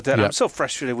that Yeah. I'm so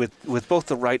frustrated with both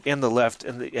the right and the left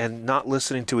and not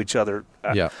listening to each other.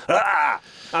 Yeah.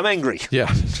 I'm angry.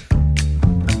 Yeah.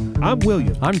 I'm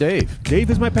William. I'm Dave.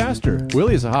 Dave is my pastor,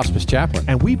 Willie is a hospice chaplain.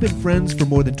 and we've been friends for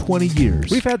more than 20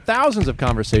 years. We've had thousands of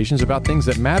conversations about things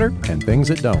that matter and things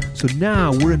that don't. So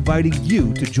now we're inviting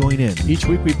you to join in. Each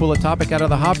week we pull a topic out of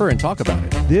the hopper and talk about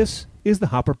it. This is the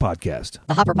Hopper Podcast.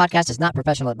 The Hopper Podcast is not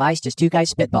professional advice, just two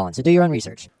guys spitballing, so do your own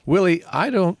research. Willie,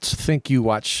 I don't think you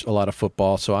watch a lot of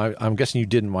football, so I'm guessing you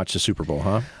didn't watch the Super Bowl,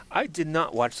 huh? I did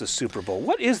not watch the Super Bowl.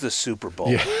 What is the Super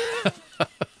Bowl? Yeah.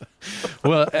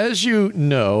 Well, as you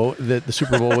know, that the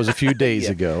Super Bowl was a few days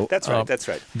ago. That's right. That's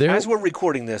right. there- As we're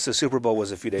recording this, the Super Bowl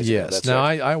was a few days ago. Yes. That's Now,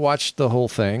 right. I watched the whole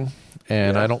thing,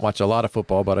 and Yeah. I don't watch a lot of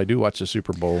football, but I do watch the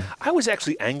Super Bowl. I was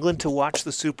actually angling to watch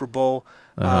the Super Bowl,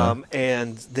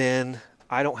 and then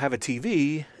I don't have a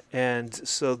TV, and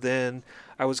so then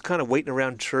I was kind of waiting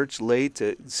around church late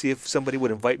to see if somebody would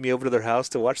invite me over to their house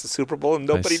to watch the Super Bowl, and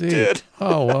nobody I see. did.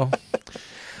 Oh, well,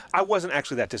 I wasn't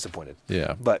actually that disappointed,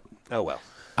 yeah. but oh well.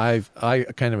 I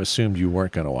kind of assumed you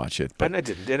weren't going to watch it. But And I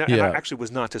didn't, and I Yeah. actually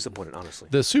was not disappointed, honestly.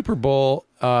 the Super Bowl,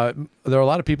 there are a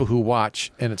lot of people who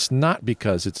watch, and it's not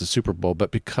because it's a Super Bowl, but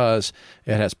because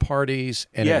it has parties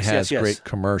and Yes, it has yes, yes. great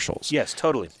commercials. Yes,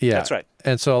 totally. Yeah. That's right.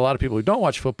 And so a lot of people who don't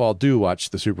watch football do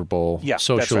watch the Super Bowl Yeah, that's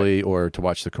socially or to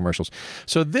watch the commercials.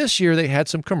 So this year they had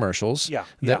some commercials Yeah,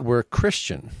 that yeah. were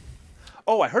Christian.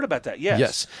 Oh, I heard about that. Yes.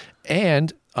 Yes.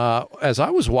 And as I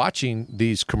was watching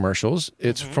these commercials,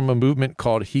 it's from a movement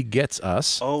called He Gets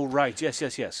Us. Oh, right. Yes,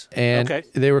 yes, yes. And okay.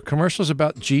 they were commercials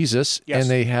about Jesus, Yes.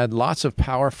 and they had lots of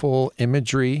powerful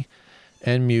imagery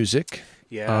and music,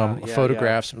 Yeah,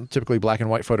 photographs, typically black and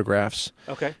white photographs.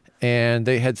 Okay. And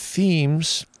they had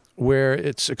themes where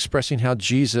it's expressing how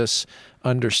Jesus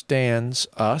understands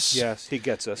us. Yes, he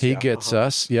gets us. He yeah, gets uh-huh.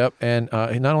 us, yep. And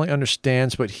he not only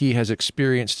understands, but he has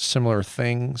experienced similar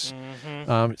things.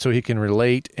 So he can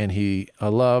relate, and he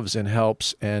loves and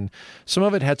helps. And some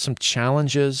of it had some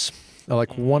challenges.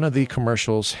 Like one of the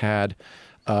commercials had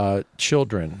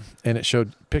children, and it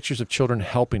showed pictures of children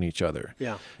helping each other.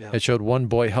 Yeah, yeah. It showed one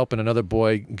boy helping another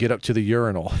boy get up to the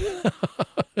urinal.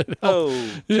 Oh,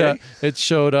 Yeah, it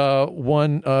showed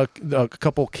a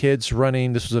couple kids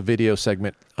running. This was a video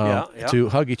segment Yeah. to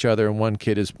hug each other, and one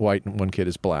kid is white and one kid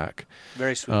is black.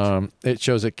 Very sweet. It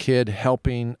shows a kid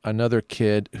helping another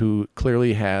kid who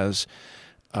clearly has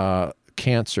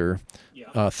cancer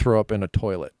throw up in a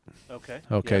toilet. Okay.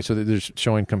 Okay, Yeah. so they're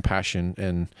showing compassion,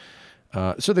 and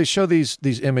so they show these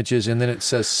images, and then it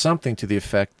says something to the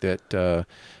effect that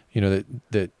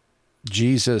that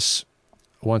Jesus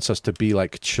wants us to be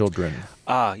like children.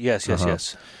 Ah, yes, yes, Uh-huh.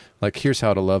 yes. Like, here's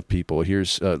how to love people.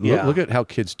 Here's Yeah. look at how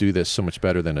kids do this so much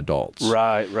better than adults.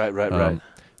 Right, right.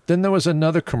 Then there was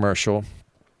another commercial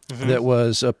Mm-hmm. that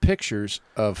was pictures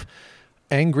of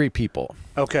angry people.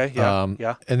 Okay, yeah,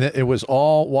 yeah. And it was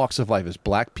all walks of life. It was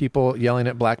black people yelling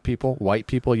at black people, white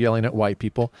people yelling at white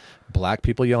people, black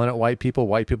people yelling at white people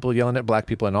yelling at black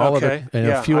people, and all Okay, other and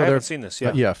yeah, a few I other haven't seen this,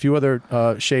 yeah. a few other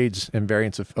shades and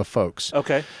variants of folks.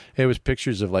 Okay. It was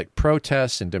pictures of like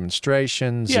protests and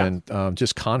demonstrations Yeah. and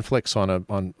just conflicts on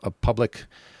a public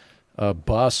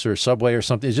bus or subway or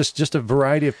something. It's just a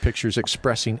variety of pictures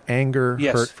expressing anger,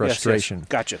 Yes. hurt, frustration. Yes.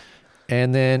 Gotcha.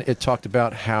 And then it talked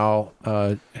about how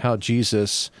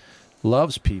Jesus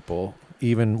loves people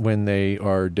even when they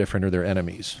are different or they're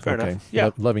enemies. Fair enough.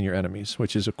 Yeah. Loving your enemies,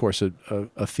 which is of course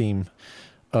a theme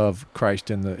of Christ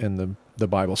in the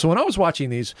Bible. So when I was watching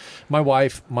these, my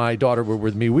wife, my daughter were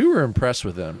with me. We were impressed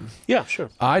with them. Yeah, sure.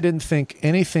 I didn't think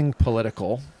anything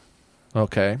political.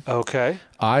 Okay. Okay.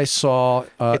 I saw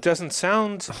It doesn't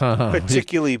sound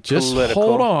particularly just political.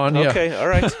 hold on, yeah. Okay, all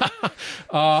right.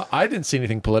 I didn't see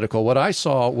anything political. What I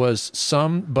saw was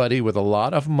somebody with a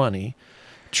lot of money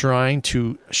trying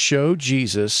to show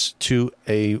Jesus to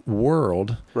a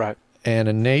world Right. and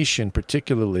a nation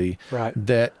particularly Right.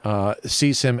 that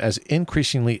sees him as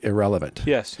increasingly irrelevant.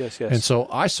 Yes, yes, yes. And so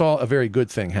I saw a very good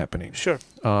thing happening. Sure.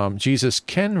 Jesus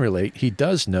can relate. He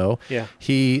does know. Yeah.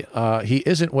 He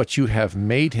isn't what you have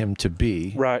made him to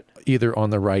be. Right. Either on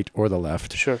the right or the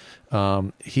left. Sure.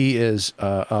 He was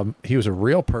a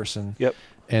real person. Yep.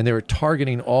 And they were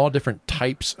targeting all different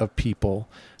types of people,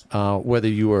 whether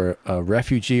you were a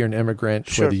refugee or an immigrant,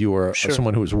 Sure. whether you were Sure.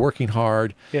 someone who was working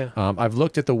hard. Yeah. I've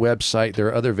looked at the website. There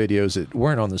are other videos that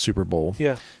weren't on the Super Bowl.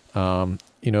 Yeah. One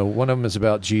of them is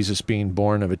about Jesus being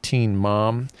born of a teen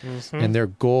mom, and their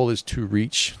goal is to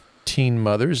reach teen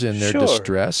mothers in their Sure.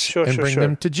 distress Sure, and sure, bring sure.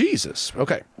 them to Jesus.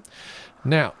 Okay.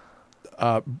 Now,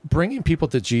 bringing people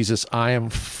to Jesus, I am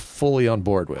fully on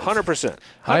board with. 100%.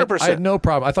 I had no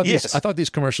problem. I thought Yes. these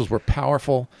commercials were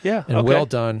powerful Yeah, and okay. well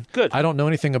done. Good. I don't know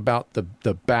anything about the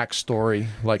backstory,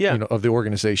 Yeah. of the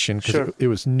organization, because Sure. it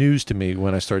was news to me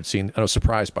when I started seeing. I was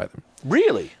surprised by them.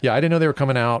 Really? Yeah, I didn't know they were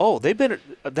coming out. Oh,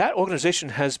 that organization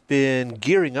has been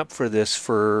gearing up for this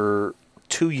for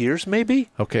 2 years, maybe.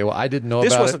 Okay, well, I didn't know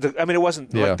This about wasn't. it. It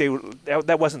wasn't Yeah. like they were.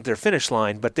 That wasn't their finish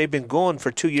line, but they've been going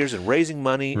for 2 years and raising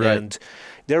money, Right. and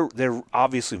they're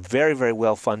obviously very, very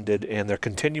well funded, and they're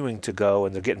continuing to go,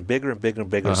 and they're getting bigger and bigger and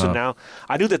bigger. So now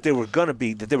I knew that they were going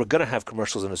to have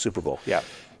commercials in the Super Bowl. Yeah.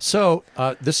 So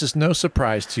this is no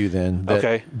surprise to you then that,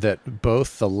 Okay. that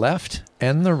both the left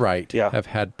and the right Yeah. have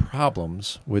had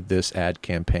problems with this ad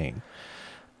campaign.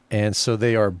 And so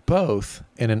they are both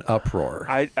in an uproar.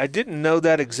 I didn't know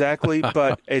that exactly,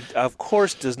 but it of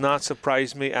course does not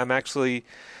surprise me. I'm actually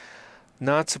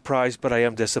not surprised, but I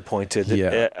am disappointed.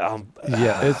 Yeah.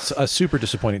 It's super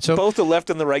disappointing. So Both the left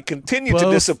and the right continue to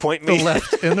both disappoint me. the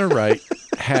left and the right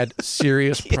had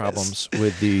serious problems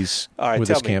with these. All right, with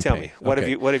tell this me. campaign. What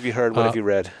Okay. have you heard? What have you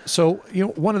read? So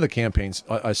one of the campaigns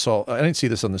I saw, I didn't see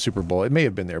this on the Super Bowl. It may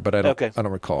have been there, but I don't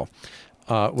recall.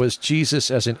 Was Jesus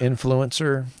as an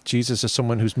influencer, Jesus as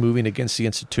someone who's moving against the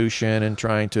institution and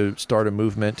trying to start a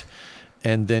movement,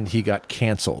 and then he got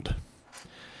canceled.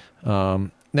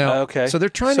 Now, Okay. so they're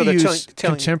trying So to they're use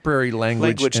telling contemporary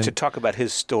language to talk about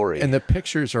his story. and the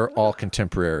pictures are all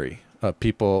contemporary.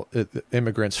 People,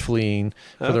 immigrants fleeing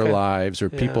for their Okay. lives, or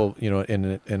people,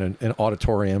 in an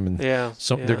auditorium, and Yeah,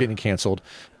 they're yeah. getting canceled.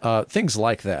 Things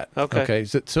like that. Okay.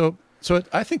 So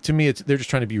I think to me, they're just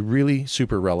trying to be really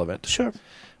super relevant, Sure.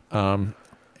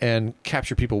 and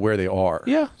capture people where they are.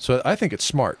 Yeah. So I think it's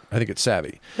smart. I think it's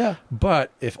savvy. Yeah.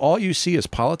 But if all you see is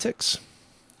politics,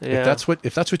 Yeah.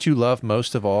 if that's what you love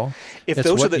most of all, If it's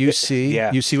those are what the- you see.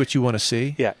 yeah. You see what you want to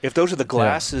see. Yeah. If those are the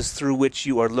glasses through which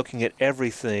you are looking at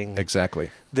everything,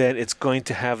 Exactly. then it's going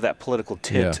to have that political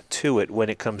tint Yeah. to it when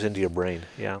it comes into your brain.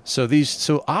 Yeah.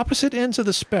 So opposite ends of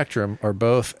the spectrum are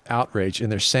both outraged,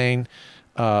 and they're saying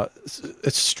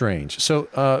it's strange.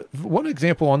 So one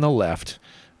example on the left,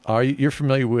 you're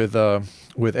familiar with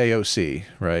AOC,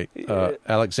 right?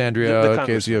 Alexandria the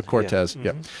congressman. Ocasio-Cortez.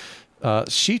 Yeah. Yeah.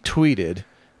 She tweeted,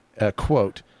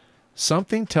 quote,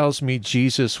 "Something tells me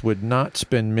Jesus would not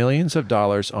spend millions of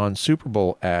dollars on Super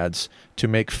Bowl ads to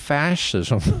make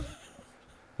fascism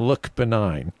look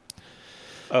benign."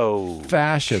 Oh.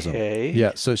 Fascism. Okay.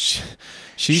 Yeah. So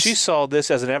she saw this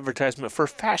as an advertisement for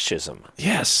fascism.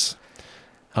 yes.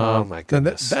 Oh my And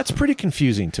goodness. that's pretty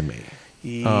confusing to me.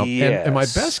 Yes. And my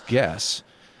best guess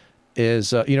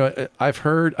is, I've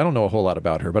heard, I don't know a whole lot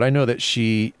about her, but I know that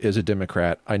she is a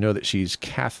Democrat. I know that she's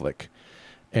Catholic,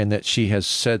 and that she has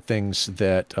said things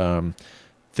that,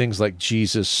 things like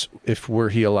Jesus, if were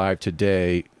he alive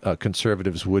today,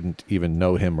 conservatives wouldn't even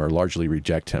know him or largely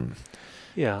reject him.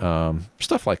 Yeah.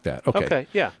 Stuff like that. Okay. Okay.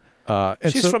 Yeah.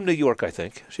 And She's so from New York, I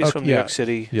think. She's Okay, from New yeah. York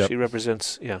City. Yep. She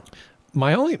represents. Yeah.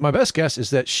 my best guess is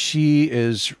that she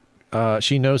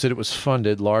knows that it was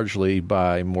funded largely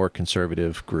by more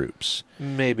conservative groups.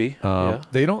 Maybe. Yeah.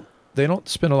 They don't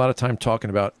spend a lot of time talking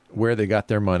about where they got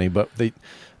their money, but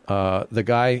the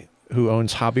guy who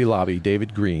owns Hobby Lobby,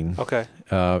 David Green, Okay.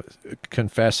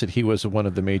 confessed that he was one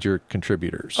of the major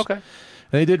contributors. Okay.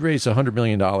 And they did raise $100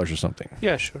 million or something.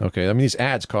 Yeah. Sure. Okay, I mean these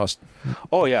ads cost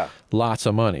Oh yeah. lots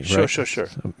of money, Sure. right? Sure.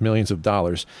 Millions of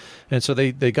dollars, and so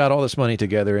they got all this money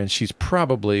together, and she's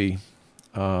probably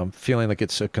feeling like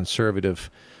it's a conservative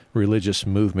religious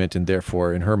movement, and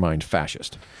therefore, in her mind,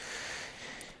 fascist.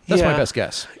 That's my Yeah. best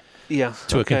guess Yeah.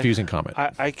 to a okay. confusing comment.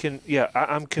 I can. Yeah.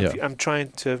 I'm. Yeah. I'm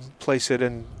trying to place it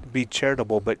and be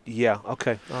charitable, but yeah.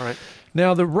 Okay. All right.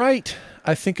 Now, the right,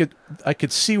 I think I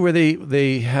could see where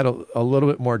they had a little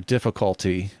bit more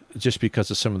difficulty just because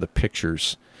of some of the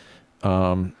pictures.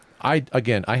 I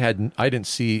didn't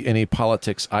see any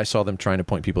politics. I saw them trying to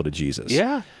point people to Jesus.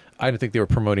 Yeah. I didn't think they were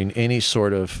promoting any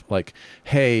sort of like,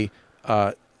 hey,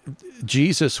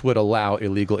 Jesus would allow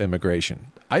illegal immigration.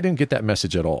 I didn't get that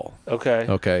message at all. Okay.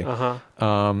 Okay.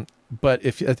 Uh-huh. But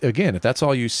if that's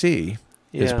all you see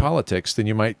is Yeah. politics, then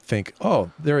you might think,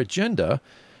 oh,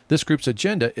 this group's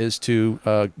agenda is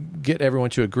to get everyone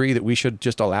to agree that we should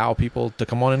just allow people to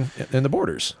come on in the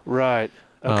borders. Right.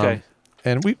 Okay.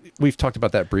 And we've talked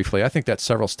about that briefly. I think that's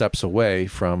several steps away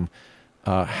from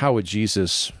how would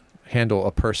Jesus handle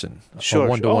a person, Sure. a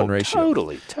 1-to-1 Oh, ratio.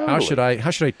 Totally. How should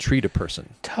I treat a person?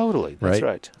 Totally. That's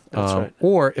right. That's right.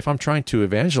 Or if I'm trying to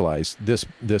evangelize this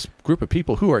group of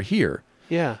people who are here,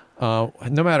 Yeah. no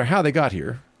matter how they got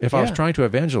here, if I was Yeah. trying to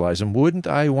evangelize them, wouldn't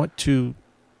I want to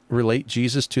relate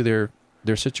Jesus to their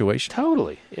their situation.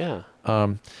 Totally. Yeah.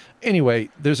 Anyway,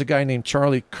 there's a guy named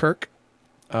Charlie Kirk,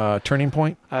 Turning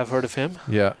Point. I've heard of him.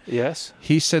 Yeah. Yes.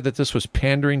 He said that this was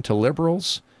pandering to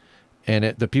liberals, and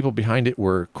the people behind it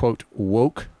were, quote,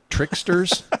 woke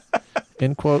tricksters,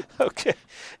 end quote. Okay.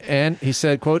 And he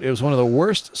said, quote, it was one of the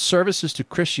worst services to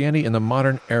Christianity in the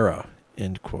modern era,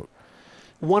 end quote.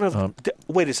 Wait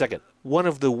a second. One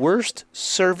of the worst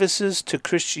services to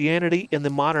Christianity in the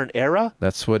modern era?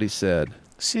 That's what he said.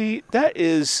 See,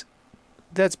 that's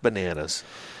bananas.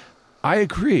 I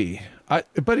agree.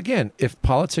 But again, if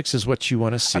politics is what you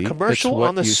want to see, A commercial it's what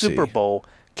on the you Super see. Bowl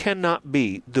cannot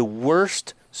be the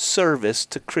worst service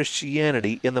to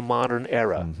Christianity in the modern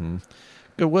era. Mm-hmm.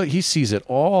 Well, he sees it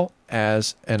all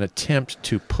as an attempt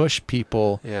to push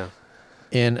people Yeah.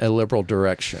 in a liberal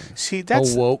direction. See,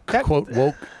 that's a woke, quote,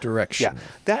 woke direction. Yeah,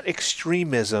 that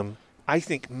extremism, I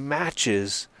think,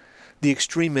 matches the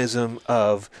extremism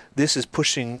of this is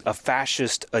pushing a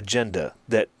fascist agenda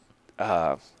that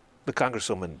the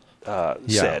Congresswoman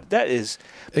said. That is,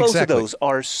 both Exactly. of those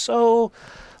are so,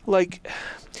 like,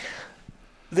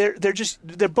 they're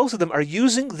both of them are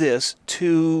using this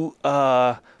to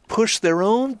push their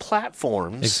own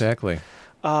platforms. Exactly.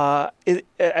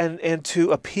 And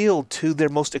to appeal to their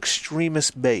most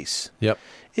extremist base. Yep.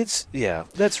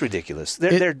 That's ridiculous.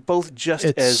 They're both just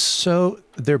as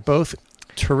they're both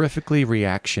terrifically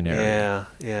reactionary.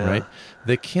 yeah. Right?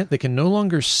 They can no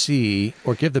longer see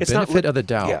or give the It's not benefit of the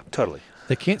doubt. Yeah, totally.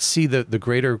 They can't see the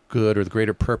greater good or the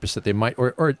greater purpose that they might,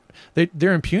 or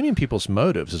they're impugning people's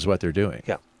motives is what they're doing.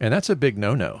 Yeah. And that's a big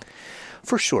no-no.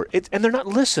 For sure. And they're not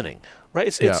listening, right?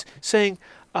 It's saying,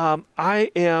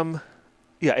 I am...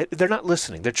 Yeah, they're not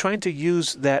listening. They're trying to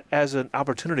use that as an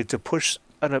opportunity to push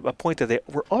a point that they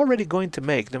were already going to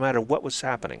make no matter what was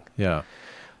happening, Yeah.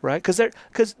 right? Because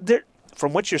they're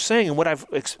from what you're saying and what I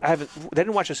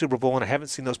didn't watch the Super Bowl and I haven't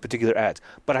seen those particular ads,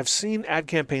 but I've seen ad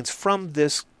campaigns from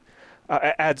this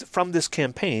ads from this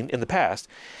campaign in the past,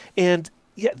 and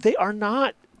yet they are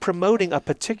not promoting a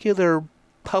particular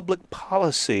public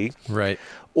policy, Right.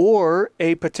 or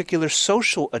a particular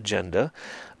social agenda.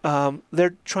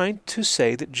 They're trying to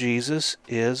say that Jesus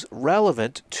is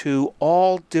relevant to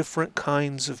all different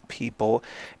kinds of people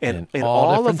and In all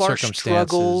all of different our circumstances.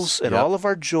 struggles and Yep. all of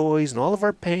our joys and all of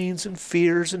our pains and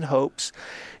fears and hopes.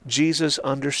 Jesus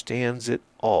understands it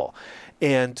all.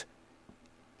 And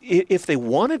if they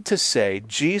wanted to say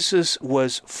Jesus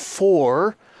was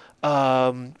for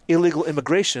illegal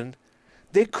immigration,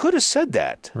 they could have said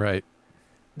that. Right.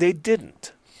 They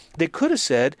didn't. They could have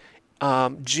said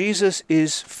Jesus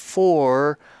is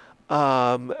for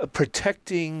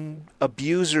protecting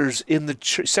abusers in the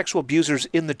sexual abusers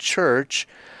in the church,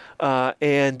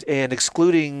 and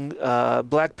excluding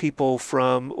black people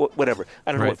from whatever.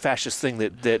 I don't know Right. what fascist thing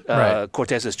that Right.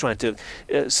 Cortez is trying to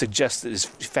suggest that is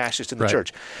fascist in the Right.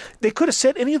 church. They could have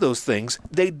said any of those things.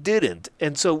 They didn't,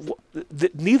 and so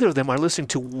neither of them are listening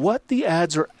to what the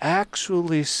ads are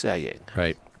actually saying.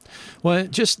 Right. Well,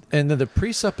 and then the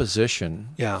presupposition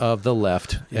Yeah. of the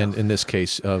left, and in this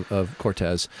case of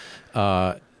Cortez,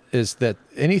 is that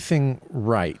anything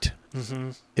right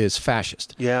is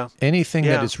fascist. Yeah. Anything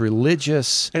Yeah. that is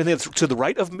religious, Anything that's to the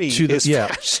right of me to the, is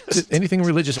fascist. anything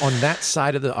religious on that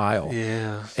side of the aisle.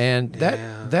 Yeah. And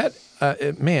that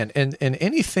man, and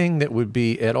anything that would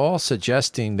be at all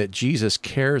suggesting that Jesus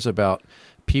cares about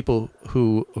people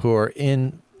who are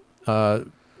in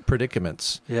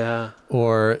predicaments, Yeah.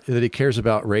 or that he cares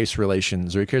about race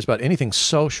relations, or he cares about anything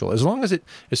social. As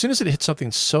soon as it hits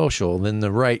something social, then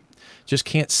the right just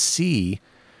can't see.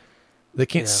 They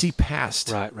can't Yeah. see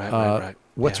past Right.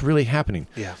 what's Yeah. really happening.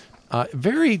 Yeah.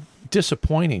 Very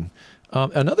disappointing.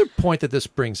 Another point that this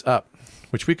brings up,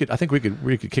 which we could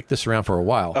kick this around for a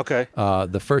while. Okay.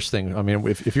 The first thing, I mean,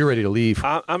 if you're ready to leave,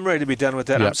 I'm ready to be done with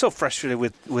that. Yeah. I'm so frustrated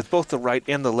with both the right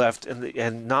and the left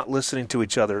and not listening to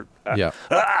each other. yeah,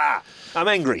 I'm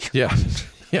angry. yeah,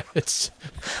 yeah. It's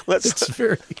Let's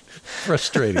very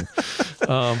frustrating.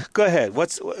 go ahead.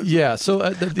 Yeah.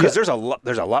 So Because there's a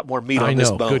lot more meat I on know.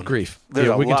 this bone. Good grief. There's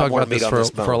Yeah, a we can lot talk more about meat this on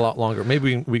this bone. for a lot longer.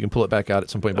 Maybe we can pull it back out at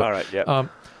some point. But, All right, yeah.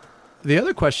 The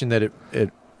other question that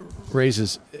it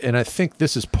raises, and I think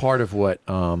this is part of what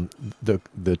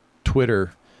the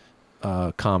Twitter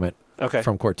comment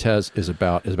from Cortez is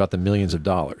about the millions of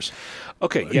dollars.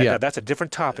 Okay, now that's a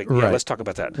different topic. Right. Yeah, let's talk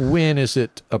about that. When is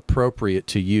it appropriate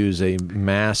to use a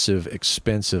massive,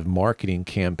 expensive marketing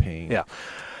campaign? Yeah.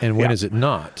 And when is it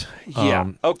not?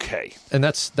 Okay. And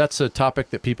that's a topic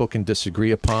that people can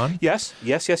disagree upon. Yes.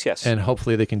 And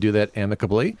hopefully they can do that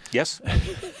amicably. Yes.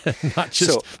 Not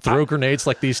just throw grenades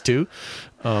like these two.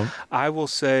 I will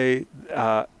say,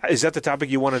 is that the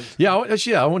topic you wanted? Yeah,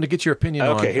 I wanted to get your opinion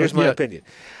on. Okay, here's my opinion.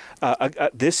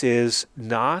 This is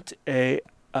not a...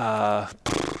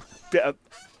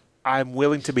 I'm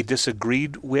willing to be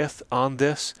disagreed with on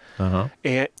this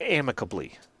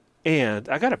amicably. And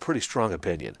I got a pretty strong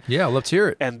opinion. Yeah, let's hear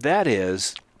it. And that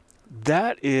is,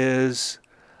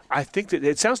 I think that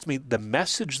it sounds to me the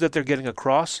message that they're getting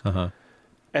across,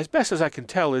 as best as I can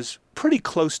tell, is pretty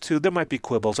close to, there might be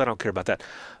quibbles, I don't care about that,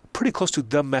 pretty close to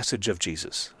the message of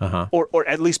Jesus. Or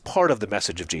at least part of the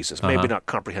message of Jesus, maybe not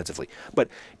comprehensively. But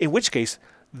in which case,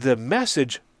 the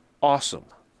message, awesome.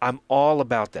 I'm all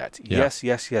about that. Yeah.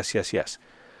 Yes.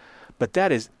 But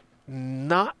that is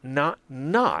not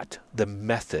the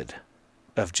method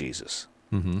of Jesus.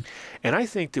 And I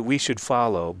think that we should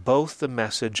follow both the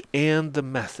message and the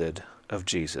method of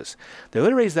Jesus. They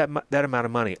would raise that amount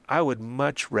of money. I would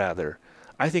much rather,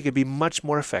 I think it'd be much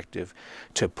more effective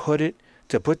to put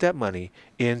that money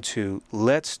into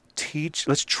let's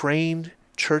train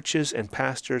churches and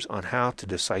pastors on how to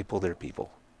disciple their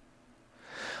people.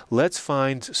 Let's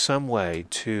find some way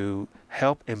to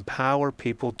help empower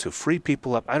people, to free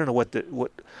people up. I don't know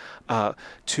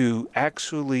to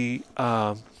actually.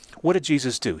 What did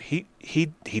Jesus do? He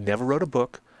never wrote a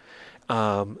book.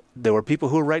 There were people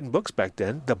who were writing books back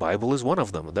then. The Bible is one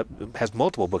of them that has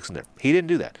multiple books in there. He didn't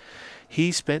do that.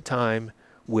 He spent time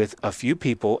with a few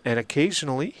people, and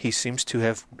occasionally he seems to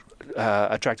have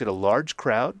attracted a large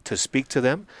crowd to speak to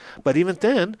them. But even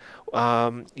then,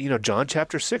 John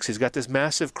chapter 6, he's got this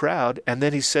massive crowd, and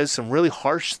then he says some really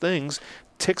harsh things,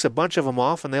 ticks a bunch of them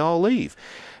off, and they all leave.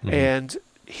 And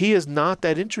he is not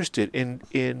that interested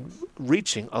in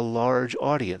reaching a large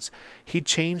audience. He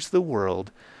changed the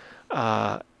world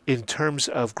in terms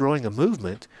of growing a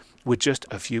movement with just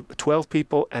 12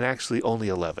 people, and actually only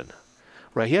 11.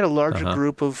 Right? He had a larger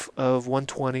group of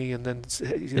 120, and then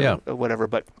whatever.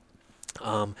 But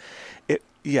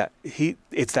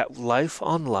it's that life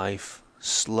on life,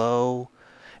 slow.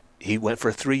 He went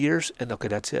for 3 years, and okay,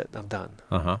 that's it. I'm done.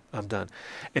 I'm done.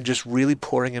 And just really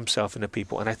pouring himself into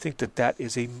people. And I think that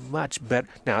is a much better.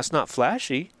 Now, it's not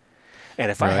flashy.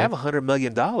 And if I have $100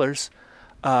 million,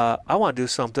 I want to do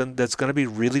something that's going to be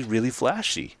really, really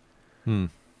flashy.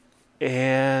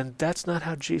 And that's not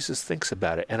how Jesus thinks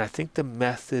about it. And I think the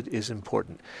method is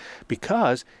important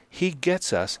because he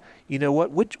gets us. You know what?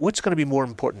 What's going to be more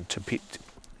important to people?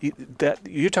 That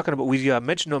you're talking about? We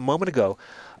mentioned a moment ago.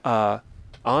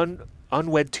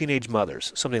 Unwed teenage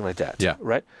mothers, something like that. Yeah.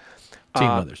 Right? Teen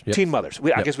mothers. Yep. Teen mothers.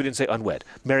 I guess we didn't say unwed.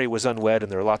 Mary was unwed,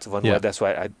 and there are lots of unwed. Yeah. That's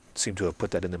why I seem to have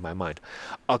put that in my mind.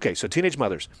 Okay, so teenage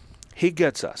mothers. He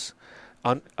gets us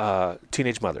on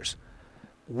teenage mothers.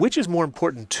 Which is more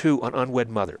important to an unwed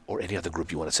mother, or any other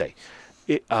group you want to say?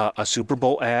 A Super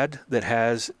Bowl ad that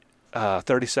has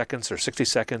 30 seconds or 60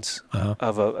 seconds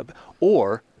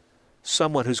or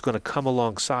someone who's going to come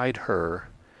alongside her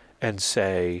and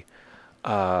say,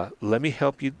 let me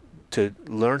help you to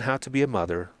learn how to be a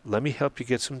mother. Let me help you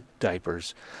get some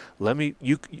diapers.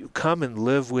 You come and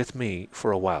live with me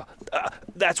for a while.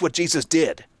 That's what Jesus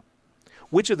did.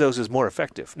 Which of those is more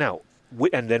effective? Now,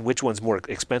 and then which one's more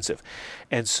expensive?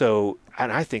 And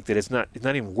I think that it's not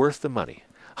even worth the money.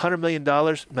 $100 million,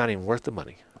 not even worth the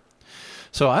money.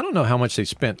 So I don't know how much they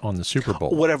spent on the Super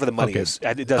Bowl. Whatever the money is,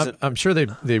 it doesn't. I'm sure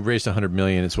they raised $100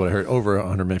 million. It's what I heard, over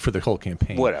 $100 million for the whole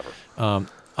campaign. Whatever.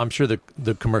 I'm sure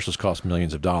the commercials cost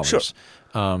millions of dollars. Sure.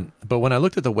 But when I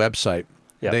looked at the website,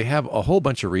 they have a whole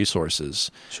bunch of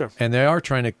resources. Sure. And they are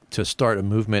trying to start a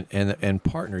movement and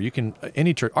partner. You can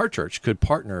our church could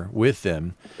partner with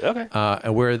them. Okay.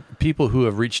 Where people who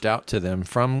have reached out to them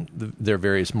from their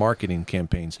various marketing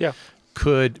campaigns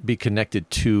could be connected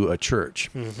to a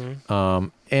church.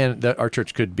 And that our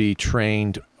church could be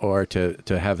trained or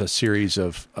to have a series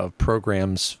of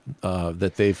programs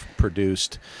that they've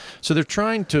produced. So they're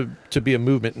trying to be a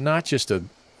movement, not just a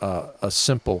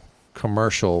simple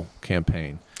commercial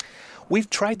campaign. We've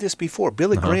tried this before.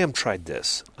 Billy Graham tried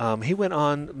this. He went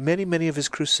on many of his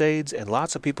crusades, and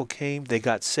lots of people came. They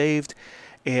got saved.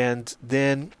 And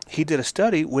then he did a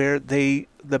study where the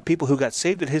people who got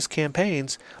saved at his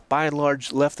campaigns, by and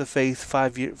large, left the faith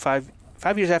 5 years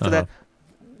after that.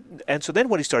 and so then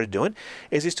what he started doing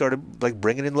is he started like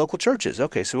bringing in local churches.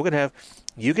 Okay, so we're going to have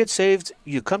you get saved,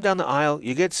 you come down the aisle,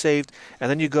 you get saved, and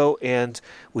then you go, and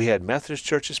we had Methodist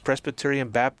churches, Presbyterian,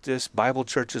 Baptist, Bible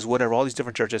churches, whatever, all these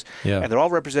different churches, Yeah. and they're all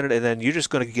represented, and then you're just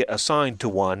going to get assigned to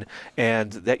one,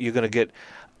 and that you're going to get.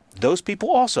 Those people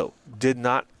also did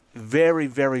not. Very,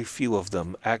 very few of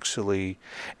them actually.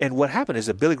 And what happened is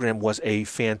that Billy Graham was a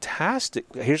fantastic,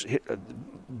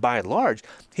 by and large,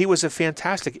 he was a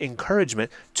fantastic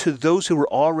encouragement to those who were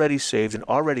already saved and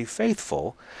already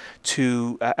faithful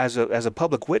to as a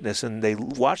public witness. And they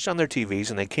watched on their TVs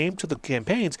and they came to the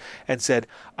campaigns and said,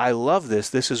 I love this.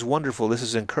 This is wonderful. This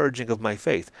is encouraging of my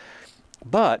faith.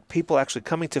 But people actually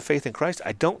coming to faith in Christ,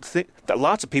 I don't think that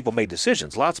lots of people made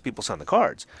decisions. Lots of people signed the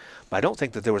cards. But I don't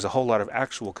think that there was a whole lot of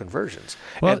actual conversions.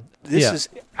 Well, and this yeah. is,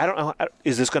 I don't know,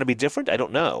 is this going to be different? I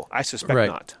don't know. I suspect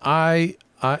not.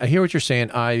 I hear what you're saying.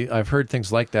 I've heard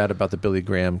things like that about the Billy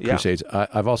Graham Yeah. crusades.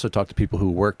 I've also talked to people who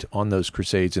worked on those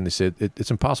crusades, and they said it's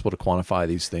impossible to quantify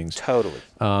these things. Totally.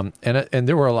 And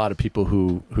there were a lot of people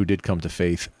who did come to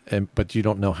faith, but you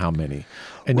don't know how many,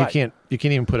 and Right. you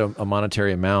can't even put a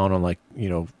monetary amount on, like,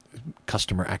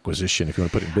 customer acquisition, if you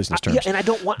want to put it in business terms. Yeah, and I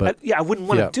don't want. But- I wouldn't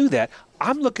want yeah. to do that.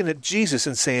 I'm looking at Jesus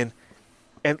and saying,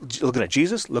 and looking at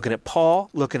Jesus, looking at Paul,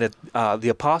 looking at the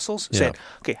apostles, saying,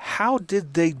 okay, how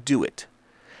did they do it?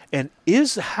 And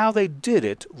is how they did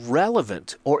it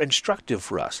relevant or instructive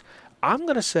for us? I'm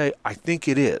going to say I think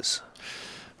it is.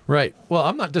 Right. Well,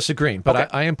 I'm not disagreeing, but Okay.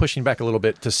 I am pushing back a little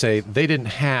bit to say they didn't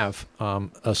have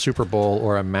a Super Bowl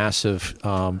or a massive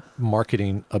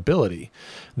marketing ability.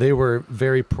 They were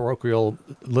very parochial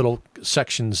little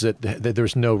sections that there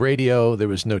was no radio, there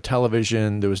was no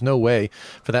television, there was no way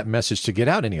for that message to get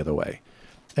out any other way.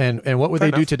 And what would Fair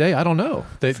they do enough. today? I don't know.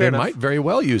 They Fair enough. might very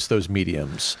well use those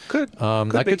mediums. Could I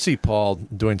be. could see Paul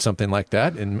doing something like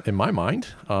that in my mind.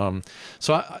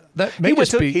 That may He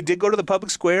just be. He did go to the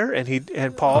public square,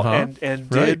 and Paul Uh-huh.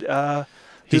 and Right. did. Do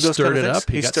He those stirred kind of it things. up.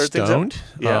 He got stirred things up. stoned.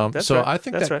 Yeah, that's so right. I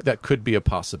think That's that right. that could be a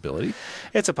possibility.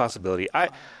 It's a possibility.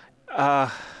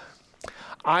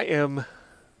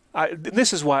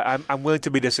 This is why I'm willing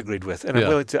to be disagreed with, and I'm Yeah.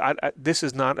 willing to. This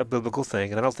is not a biblical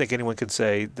thing, and I don't think anyone can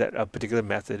say that a particular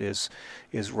method is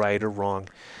right or wrong.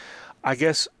 I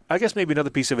guess maybe another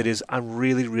piece of it is I'm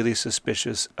really, really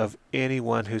suspicious of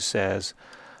anyone who says,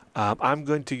 I'm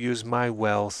going to use my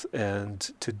wealth and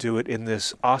to do it in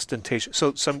this ostentation.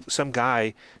 So some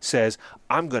guy says,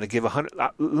 I'm going to give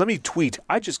let me tweet,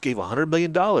 I just gave $100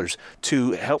 million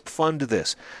to help fund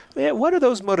this. Man, what are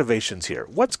those motivations here?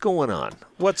 What's going on?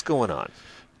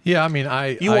 Yeah, I mean,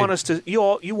 You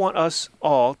want us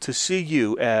all to see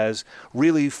you as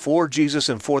really for Jesus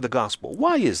and for the gospel.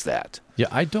 Why is that? Yeah,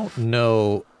 I don't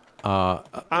know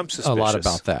I'm suspicious. a lot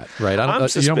about that, right? I don't, I'm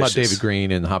you know about suspicious. David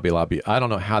Green and Hobby Lobby. I don't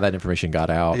know how that information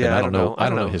got out, Yeah, and I I don't don't know. I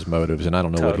don't know his motives, and I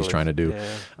don't know what he's Totally. trying to do.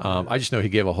 Yeah. I just know he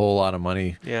gave a whole lot of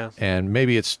money. Yeah. And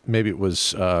maybe it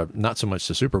was not so much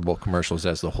the Super Bowl commercials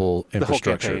as the whole The whole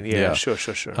infrastructure. campaign. Yeah, sure.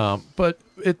 But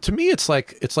to me, it's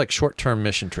like short-term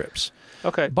mission trips.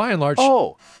 Okay. By and large,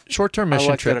 Oh, short-term I mission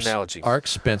like that trips analogy. are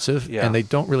expensive, Yeah. and they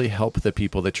don't really help the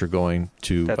people that you're going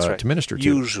to that's right. to minister to.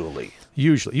 Usually.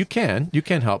 You can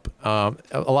help. A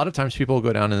lot of times people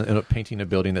go down and end up painting a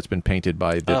building that's been painted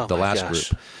by the Oh, my last gosh.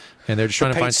 group, and they're just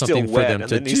trying to find paint's something still for wet, them and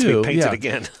to it needs to be do. painted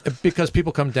again. Because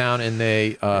people come down and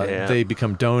they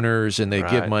become donors and they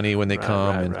give Right. money when they Right,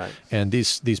 come, right. and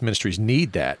these ministries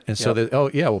need that, and so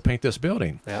Yep. we'll paint this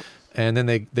building. Yep. And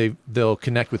then they'll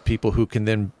connect with people who can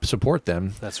then support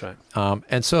them. That's right.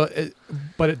 And so,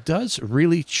 but it does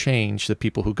really change the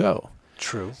people who go.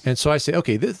 True. And so I say,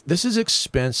 okay, this is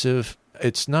expensive.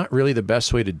 It's not really the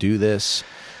best way to do this.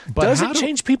 But Does how it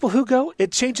change people who go?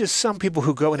 It changes some people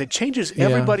who go, and it changes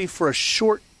everybody for a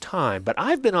short time. But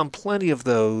I've been on plenty of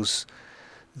those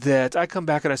that I come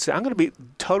back and I say, I'm going to be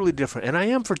totally different. And I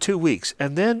am for 2 weeks.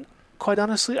 And then, quite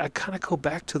honestly, I kind of go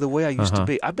back to the way I used to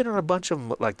be. I've been on a bunch of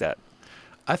them like that.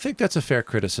 I think that's a fair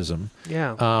criticism.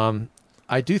 Yeah.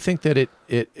 I do think that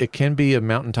it can be a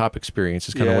mountaintop experience.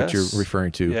 Is kind of what you're Yes.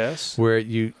 referring to. Yes. Where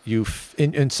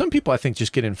and some people I think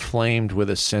just get inflamed with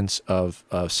a sense of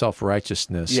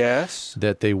self-righteousness. Yes.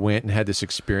 That they went and had this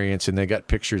experience and they got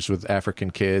pictures with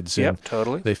African kids. And Yep,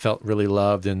 totally. They felt really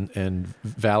loved and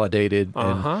validated.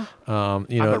 Uh-huh.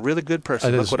 And, I'm a really good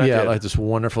person. Look what I yeah, did. like this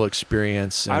wonderful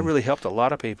experience. I and- really helped a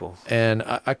lot of people. and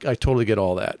I totally get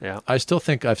all that. Yeah. I still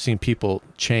think I've seen people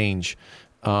change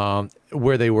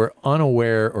where they were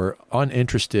unaware or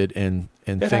uninterested in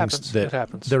and It things happens. It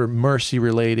happens. that are mercy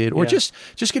related, or Yeah.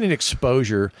 just getting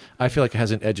exposure. I feel like it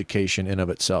has an education in of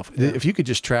itself. If you could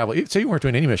just travel, say you weren't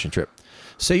doing any mission trip,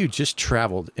 say you just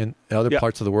traveled in other Yeah.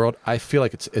 parts of the world, I feel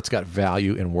like it's got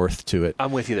value and worth to it.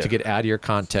 I'm with you there. To get out of your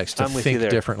context, to I'm with you think there.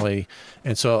 differently,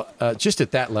 and so just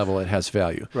at that level, it has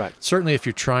value. Right. Certainly, if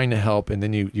you're trying to help, and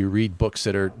then you read books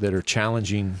that are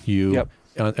challenging you. Yep.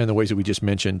 In the ways that we just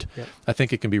mentioned, Yep. I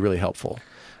think it can be really helpful.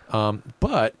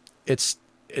 But it's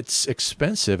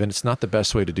expensive, and it's not the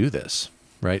best way to do this,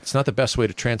 right? It's not the best way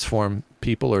to transform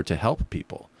people or to help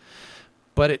people.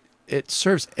 But it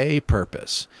serves a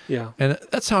purpose. Yeah. And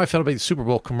that's how I felt about the Super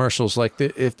Bowl commercials. Like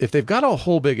if they've got a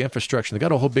whole big infrastructure, they've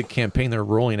got a whole big campaign they're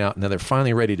rolling out, and now they're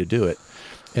finally ready to do it,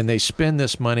 and they spend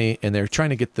this money, and they're trying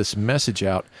to get this message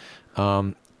out,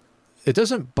 it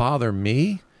doesn't bother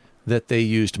me that they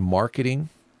used marketing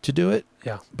to do it.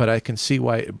 Yeah. But I can see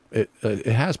why it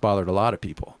has bothered a lot of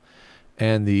people,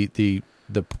 and the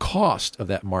cost of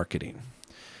that marketing.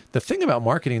 The thing about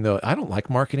marketing, though, I don't like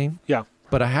marketing, Yeah.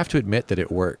 but I have to admit that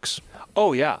it works.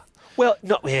 Oh, yeah. Well,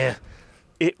 no, yeah.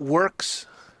 It works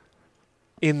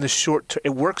in the short term.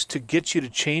 It works to get you to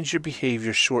change your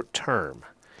behavior short term.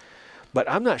 But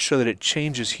I'm not sure that it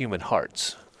changes human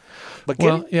hearts. But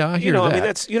Well, yeah, I hear I mean, that.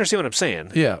 that's, you understand what I'm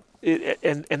saying? Yeah,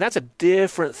 And that's a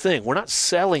different thing. We're not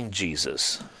selling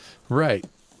Jesus. right.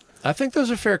 I think those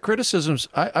are fair criticisms.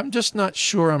 I'm just not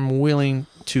sure I'm willing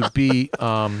to be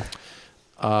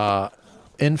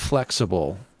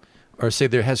inflexible, or say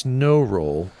there has no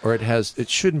role, or it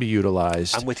shouldn't be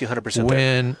utilized. I'm with you 100%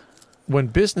 there. When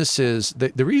businesses,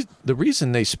 the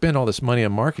reason they spend all this money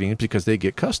on marketing is because they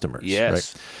get customers. Yes.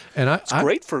 Right? And It's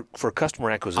great for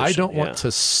customer acquisition. I don't yeah. want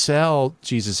to sell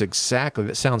Jesus exactly.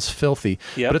 That sounds filthy.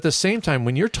 Yep. But at the same time,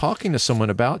 when you're talking to someone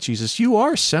about Jesus, you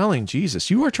are selling Jesus.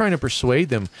 You are trying to persuade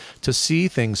them to see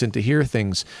things and to hear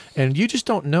things. And you just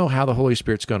don't know how the Holy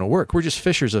Spirit's going to work. We're just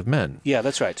fishers of men. Yeah,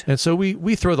 that's right. And so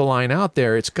we throw the line out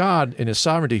there. It's God in His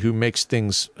sovereignty who makes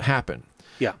things happen.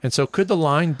 Yeah. And so could the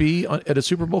line be at a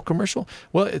Super Bowl commercial?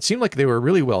 Well, it seemed like they were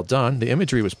really well done. The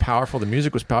imagery was powerful. The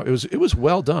music was powerful. It was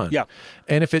well done. Yeah.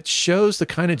 And if it shows the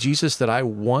kind of Jesus that I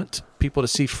want people to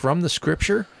see from the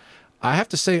Scripture, I have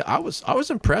to say I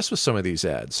was impressed with some of these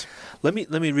ads. Let me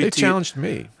read They to you. challenged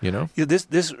me, you know? Yeah,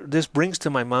 this brings to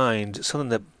my mind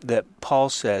something that Paul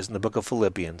says in the book of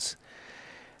Philippians.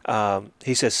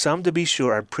 He says, "Some, to be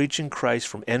sure, are preaching Christ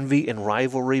from envy and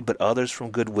rivalry, but others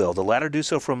from goodwill. The latter do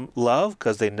so from love,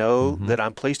 because they know that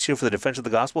I'm placed here for the defense of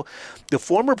the gospel. The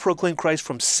former proclaim Christ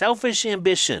from selfish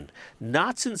ambition,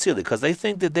 not sincerely, because they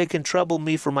think that they can trouble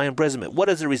me for my imprisonment. What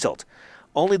is the result?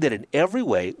 Only that in every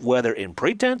way, whether in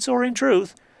pretense or in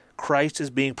truth, Christ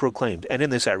is being proclaimed, and in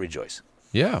this I rejoice."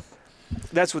 Yeah.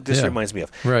 That's what this Yeah. reminds me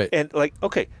of. Right. And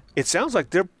okay, it sounds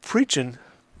like they're preaching,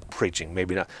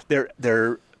 maybe not.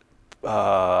 They're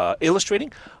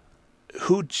illustrating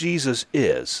who Jesus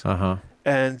is. Uh-huh.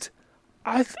 And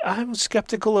I'm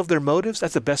skeptical of their motives.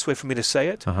 That's the best way for me to say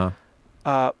it.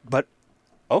 Uh-huh. But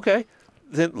okay,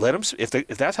 then let them. If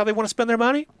that's how they want to spend their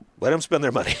money, let them spend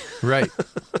their money. Right.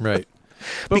 Right.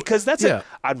 Because that's yeah. it.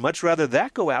 I'd much rather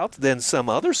that go out than some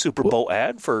other Super Bowl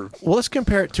ad for. Well, let's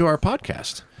compare it to our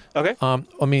podcast. Okay.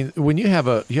 I mean, when you have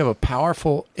a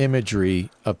powerful imagery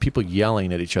of people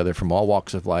yelling at each other from all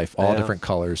walks of life, all Yeah. different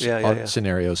colors, Yeah, all yeah.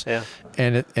 scenarios, Yeah.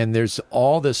 and there's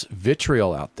all this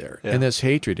vitriol out there, Yeah. and this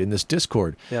hatred, and this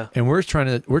discord, Yeah. and we're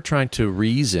trying to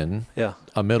reason Yeah.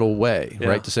 a middle way, Yeah.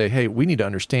 right? To say, hey, we need to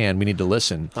understand, we need to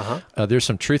listen. Uh-huh. There's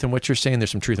some truth in what you're saying.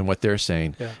 There's some truth in what they're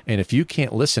saying, Yeah. and if you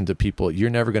can't listen to people, you're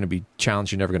never going to be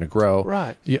challenged. You're never going to grow,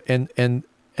 Right. Yeah,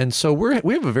 and so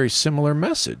we have a very similar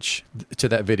message to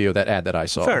that video, that ad that I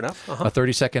saw. Fair enough. Uh-huh. A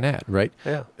 30-second ad, right?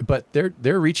 Yeah. But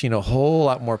they're reaching a whole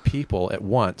lot more people at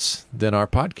once than our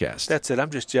podcast. That's it.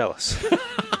 I'm just jealous.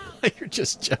 You're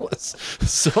just jealous.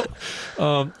 So,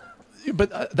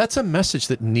 but that's a message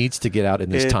that needs to get out in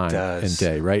this It time does. and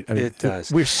day, right? I mean, It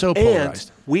does. We're so polarized.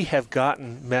 And we have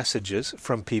gotten messages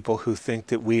from people who think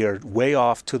that we are way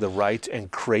off to the right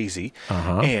and crazy.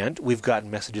 Uh-huh. And we've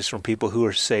gotten messages from people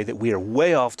who say that we are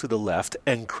way off to the left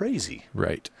and crazy.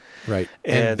 Right. Right.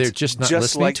 And And they're just not just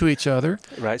listening like- to each other.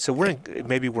 Right. So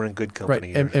maybe we're in good Right.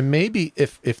 company. And maybe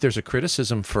if there's a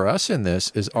criticism for us in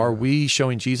this is, are we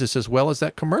showing Jesus as well as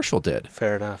that commercial did?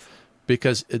 Fair enough.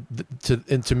 Because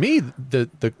to me,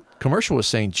 the commercial was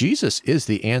saying Jesus is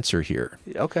the answer here.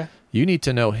 Okay. You need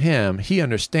to know Him. He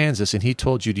understands this, and He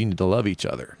told you need to love each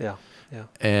other. Yeah. Yeah.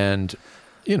 And,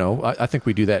 I think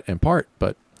we do that in part,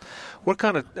 but We're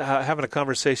kind of having a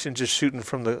conversation, just shooting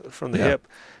from the Yeah. hip,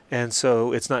 and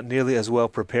so it's not nearly as well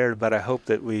prepared. But I hope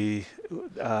that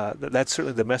that's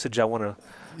certainly the message I want to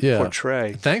yeah.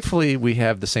 portray. Thankfully, we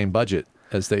have the same budget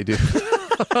as they do.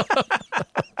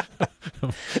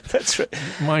 That's right.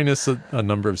 Minus a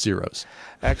number of zeros.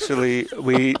 Actually,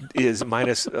 we is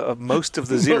minus most of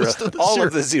the zeros, all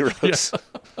of the zeros.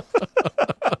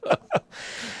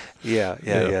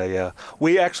 Yeah.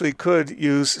 We actually could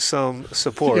use some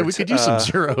support. Yeah, we could use some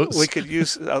zeros. We could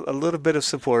use a little bit of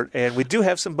support, and we do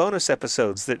have some bonus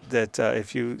episodes that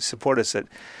if you support us at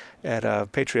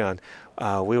Patreon,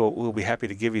 we'll be happy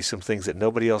to give you some things that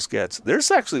nobody else gets.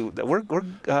 There's actually we're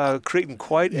creating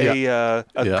quite a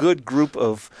good group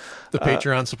of the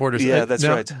Patreon supporters. Yeah, that's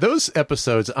now, right. Those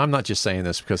episodes, I'm not just saying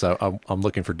this because I'm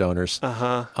looking for donors.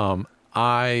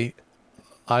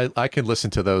 I can listen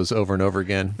to those over and over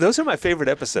again. Those are my favorite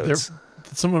episodes.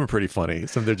 Some of them are pretty funny.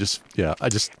 Some they're just and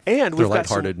they're we've got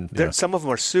lighthearted. some of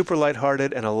them are super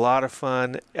lighthearted and a lot of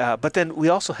fun. But then we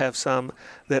also have some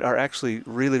that are actually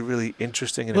really, really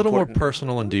interesting and a little important. more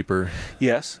personal and deeper.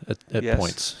 Yes, at yes.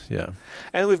 points. Yeah,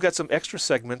 and we've got some extra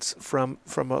segments from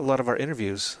a lot of our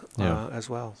interviews as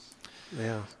well.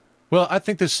 Yeah. Well, I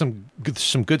think there's some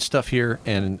good stuff here,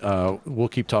 and we'll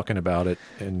keep talking about it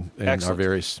in our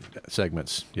various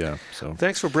segments. Yeah. So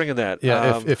thanks for bringing that.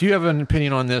 Yeah. If you have an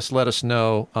opinion on this, let us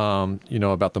know.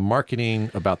 About the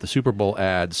marketing, about the Super Bowl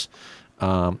ads,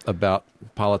 about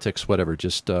politics, whatever.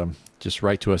 Just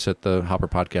write to us at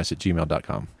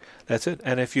thehopperpodcast@gmail.com. That's it.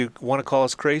 And if you want to call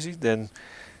us crazy, then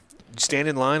stand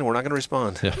in line. We're not going to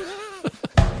respond. Yeah.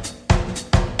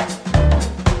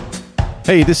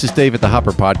 Hey, this is Dave at the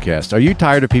Hopper Podcast. Are you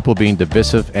tired of people being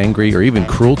divisive, angry, or even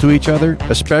cruel to each other,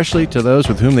 especially to those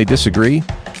with whom they disagree?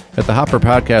 At the Hopper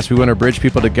Podcast, we want to bridge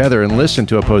people together and listen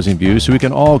to opposing views so we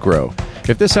can all grow.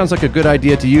 If this sounds like a good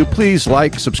idea to you, please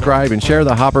like, subscribe, and share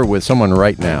the Hopper with someone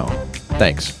right now.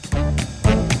 Thanks.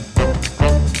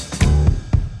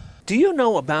 Do you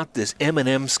know about this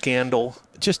M&M scandal?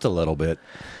 Just a little bit.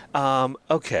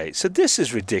 Okay, so this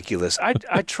is ridiculous.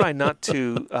 I try not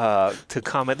to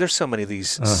comment. There's so many of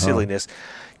these silliness.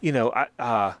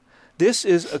 This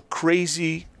is a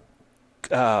crazy,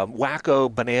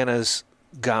 wacko bananas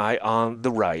guy on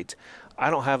the right. I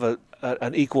don't have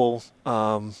an equal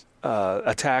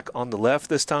attack on the left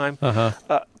this time.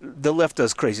 The left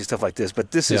does crazy stuff like this,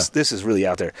 but this is really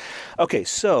out there. Okay,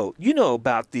 so you know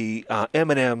about the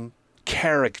M&M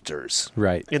characters,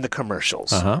 right, in the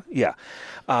commercials. Yeah.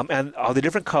 And all the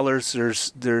different colors.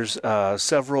 There's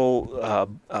several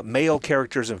male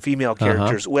characters and female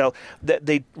characters. Well,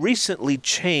 they recently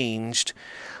changed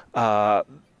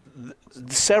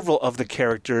several of the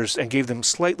characters and gave them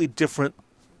slightly different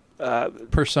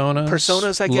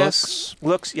personas, I guess.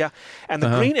 Looks, yeah. And the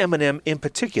green M&M in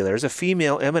particular is a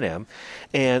female M&M,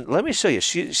 and let me show you.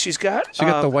 She's got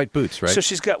the white boots, right? So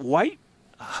she's got white,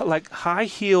 like high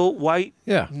heel white,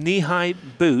 knee-high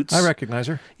boots. I recognize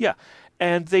her. Yeah.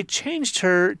 And they changed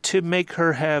her to make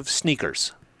her have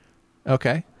sneakers.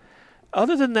 Okay.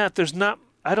 Other than that, there's not.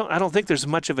 I don't think there's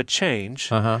much of a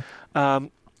change.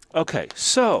 Okay.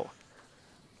 So.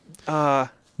 Now,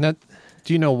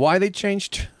 do you know why they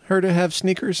changed her to have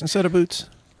sneakers instead of boots?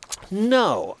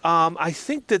 No. I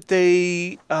think that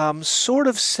they sort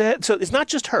of said. So it's not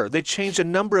just her. They changed a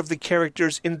number of the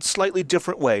characters in slightly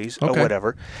different ways or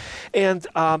whatever. And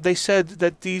they said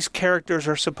that these characters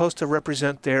are supposed to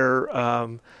represent their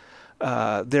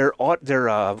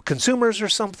consumers or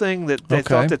something. That they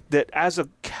thought that as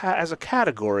a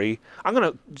category, I'm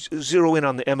going to zero in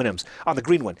on the M&Ms, on the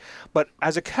green one. But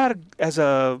as a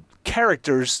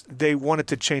characters, they wanted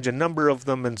to change a number of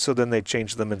them, and so then they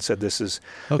changed them and said this is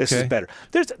better.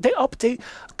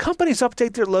 Companies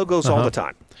update their logos all the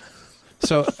time.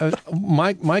 So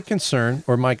my concern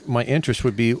or my interest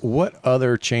would be what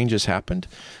other changes happened,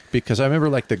 because I remember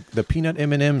like the peanut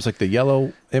M&Ms, like the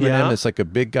yellow M&M, it's like a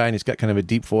big guy and he's got kind of a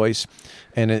deep voice.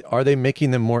 And are they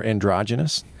making them more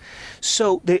androgynous?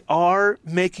 So they are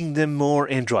making them more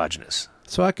androgynous.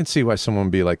 So I can see why someone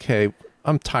would be like, hey,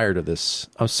 I'm tired of this.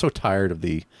 I'm so tired of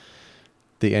the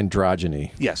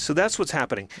androgyny. Yes, so that's what's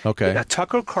happening. Okay.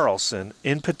 Tucker Carlson,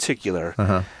 in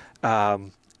particular,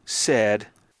 said,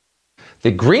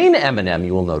 the green M&M,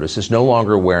 you will notice, is no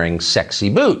longer wearing sexy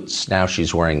boots. Now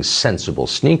she's wearing sensible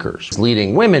sneakers.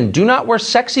 Leading women do not wear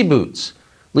sexy boots.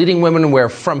 Leading women wear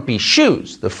frumpy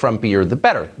shoes. The frumpier, the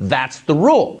better. That's the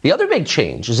rule. The other big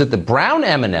change is that the brown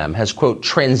M&M has, quote,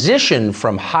 transitioned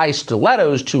from high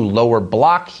stilettos to lower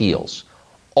block heels.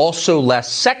 Also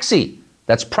less sexy.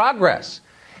 That's progress.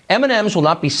 M&Ms will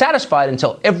not be satisfied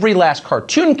until every last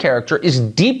cartoon character is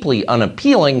deeply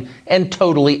unappealing and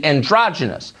totally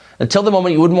androgynous. Until the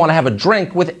moment you wouldn't want to have a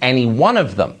drink with any one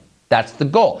of them. That's the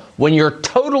goal. When you're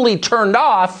totally turned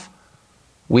off,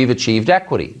 we've achieved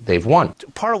equity. They've won.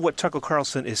 Part of what Tucker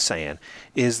Carlson is saying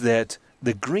is that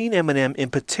the green M&M in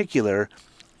particular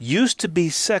used to be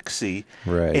sexy,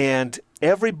 Right. and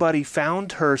everybody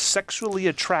found her sexually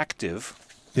attractive.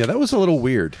 Yeah, that was a little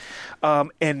weird.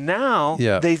 And now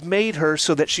Yeah. they've made her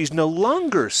so that she's no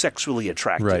longer sexually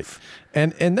attractive. Right.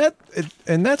 And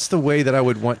that's the way that I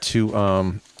would want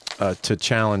to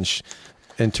challenge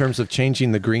in terms of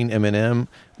changing the green M&M.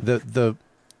 The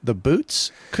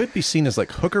boots could be seen as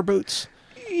like hooker boots.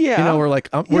 Yeah. You know, we're like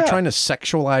we're Yeah. trying to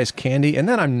sexualize candy, and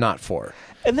that I'm not for.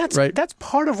 And that's Right. that's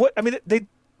part of what I mean.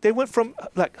 They went from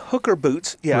like hooker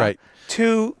boots, Right.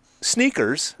 to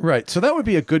sneakers. Right. So that would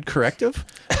be a good corrective.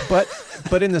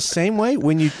 But in the same way,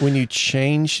 when you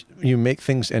change, you make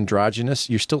things androgynous,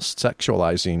 you're still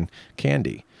sexualizing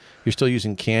candy. You're still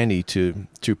using candy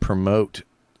to promote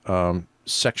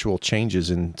sexual changes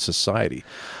in society.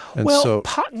 And Well, so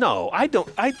no, I don't.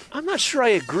 I'm not sure I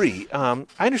agree. I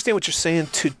understand what you're saying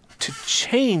to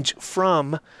change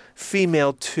from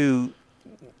female to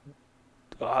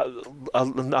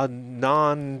a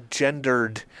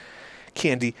non-gendered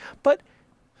candy, but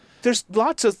there's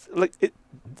lots of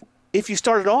if you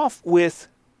started off with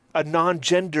a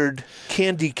non-gendered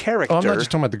candy character. Oh, I'm not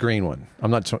just talking about the green one.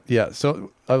 I'm not. Yeah.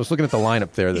 So I was looking at the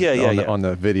lineup there on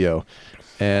the video,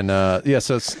 and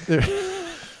so it's,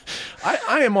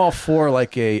 I am all for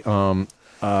like a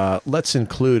let's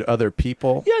include other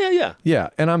people. Yeah. Yeah,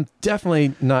 and I'm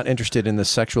definitely not interested in the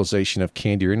sexualization of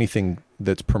candy or anything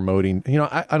that's promoting. You know,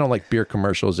 I don't like beer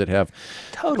commercials that have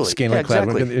Totally. scaling Yeah, clad.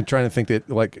 exactly. I'm trying to think that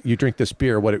like you drink this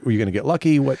beer, what are you going to get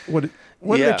lucky? What are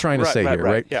Yeah, they trying to say right, here?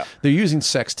 right, Right? yeah. They're using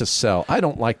sex to sell. I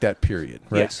don't like that. Period.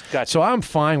 Right. Yes, gotcha. So I'm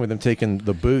fine with them taking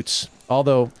the boots.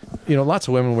 Although, you know, lots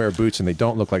of women wear boots and they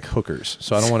don't look like hookers.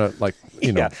 So I don't want to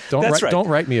Yeah, that's right. don't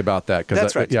write me about that because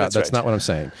That's right, that's that's right. not what I'm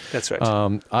saying. That's right.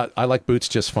 I like boots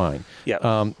just fine.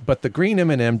 Yeah. But the green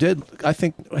M&M did, I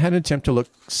think, had an attempt to look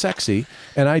sexy,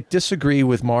 and I disagree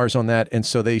with Mars on that. And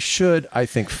so they should, I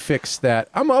think, fix that.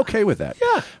 I'm okay with that.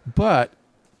 Yeah. But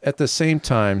at the same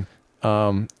time,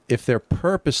 if they're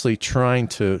purposely trying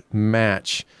to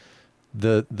match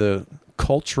the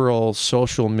cultural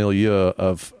social milieu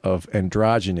of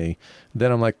androgyny,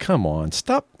 then I'm like, come on,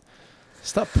 stop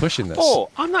pushing this. Oh,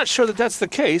 I'm not sure that that's the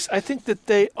case. I think that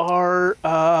they are.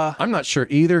 I'm not sure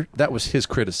either. That was his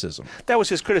criticism. That was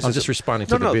his criticism. I'm just responding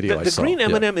to the video I The saw. green Yeah.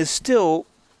 M&M is still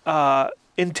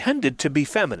intended to be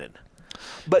feminine,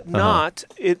 but not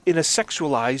in a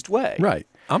sexualized way. Right.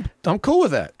 I'm cool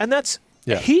with that. And that's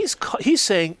Yeah. he's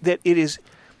saying that it is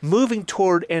moving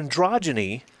toward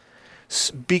androgyny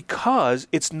because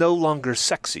it's no longer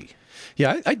sexy.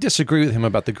 Yeah, I disagree with him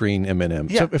about the green M&M.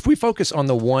 Yeah. So if we focus on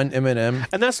the one M&M,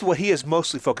 And that's what he is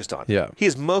mostly focused on. Yeah. He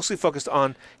is mostly focused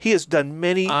on. He has done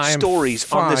many I'm stories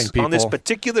fine, on this people.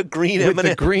 particular green with M&M.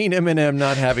 the green M&M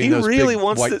not having He those really big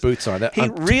wants white the- boots on, that he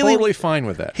I'm really- totally fine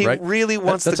with that. He right? really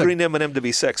wants That's the a- green M&M to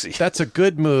be sexy. That's a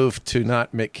good move to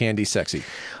not make candy sexy.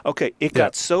 Okay, it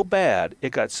got so bad.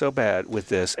 It got so bad with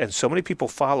this, and so many people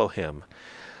follow him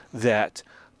that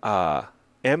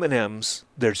M&M's,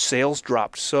 their sales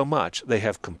dropped so much they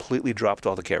have completely dropped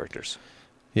all the characters.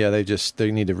 Yeah, they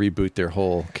need to reboot their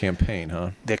whole campaign,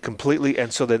 huh? They completely,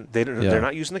 and so then Yeah. they're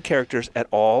not using the characters at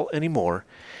all anymore,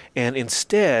 and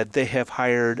instead they have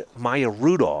hired Maya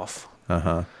Rudolph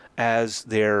as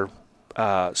their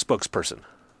spokesperson.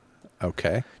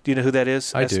 Okay. Do you know who that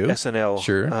is? I do. SNL.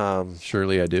 Sure.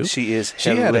 Surely I do. She is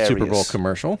She had a Super Bowl hilarious.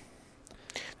 commercial.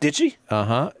 Did she?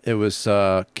 It was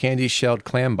candy shelled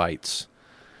clam bites.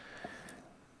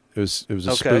 It was a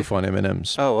Okay. spoof on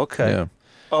M&M's. Oh, okay. Yeah.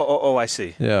 Oh, I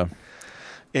see. Yeah. It's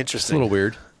a Interesting. little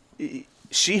weird.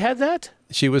 She had that?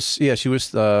 She was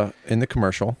in the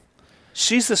commercial.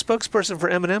 She's the spokesperson for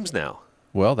M&M's now.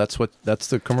 Well, that's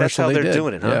the commercial how they they're did.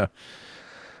 doing it, huh? Yeah.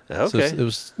 So Okay. it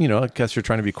was, I guess you're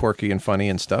trying to be quirky and funny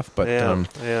and stuff, but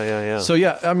yeah. So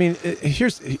yeah, I mean,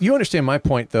 you understand my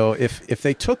point though. If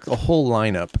they took the whole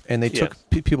lineup and they took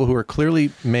people who are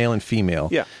clearly male and female,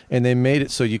 Yeah. and they made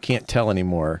it so you can't tell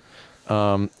anymore.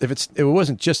 If it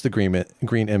wasn't just the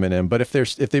green M&M, but if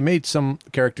they made some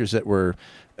characters that were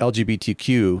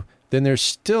LGBTQ, then they're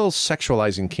still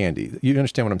sexualizing candy. You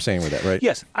understand what I'm saying with that, right?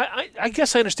 Yes, I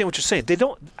guess I understand what you're saying.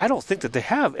 I don't think that they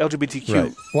have LGBTQ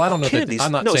Right. Well, I don't know that- candies.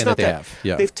 I'm not no, saying it's not that they have.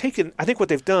 Yeah. They've taken. I think what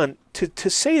they've done to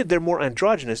say that they're more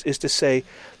androgynous is to say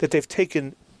that they've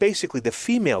taken basically the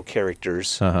female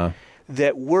characters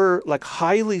that were like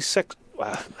highly sex.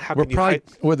 How We're can you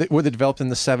probably were they developed in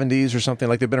the 70s or something?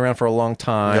 Like they've been around for a long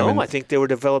time. No, and- I think they were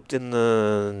developed in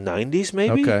the 90s,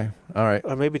 maybe. Okay, all right.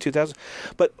 Or maybe 2000.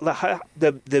 But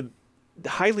the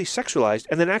highly sexualized,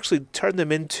 and then actually turn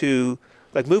them into,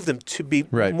 like, move them to be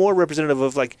Right. more representative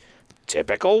of, like,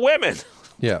 typical women.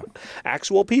 Yeah.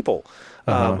 actual people,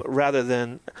 rather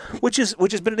than which has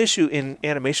been an issue in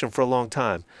animation for a long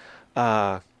time.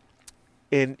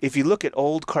 And if you look at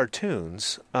old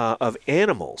cartoons of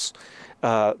animals,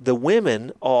 the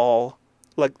women all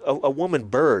like a woman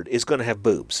bird is going to have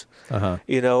boobs, or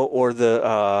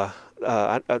the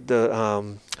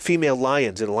female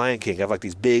lions in Lion King have like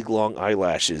these big long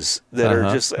eyelashes that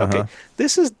are just okay.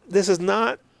 This is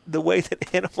not the way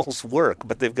that animals work,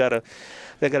 but they've got to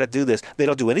do this. They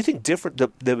don't do anything different.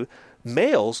 The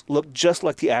males look just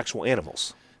like the actual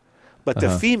animals, but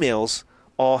the females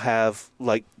all have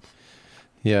like.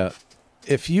 Yeah.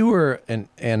 If you were an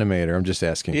animator, I'm just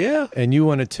asking. Yeah. And you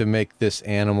wanted to make this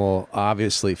animal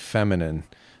obviously feminine,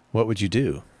 what would you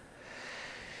do?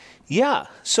 Yeah.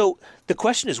 So the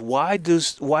question is, why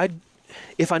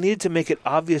if I needed to make it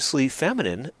obviously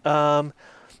feminine,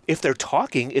 if they're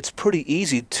talking, it's pretty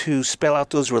easy to spell out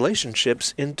those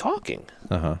relationships in talking.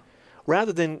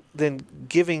 Rather than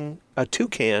giving a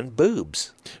toucan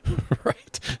boobs.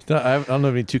 Right. No, I don't know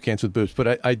any toucans with boobs,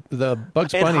 but the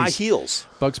Bugs and Bunny's high heels.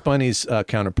 Bugs Bunny's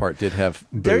counterpart did have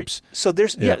boobs. So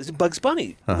there's Bugs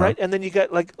Bunny, right? And then you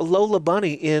got like Lola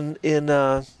Bunny in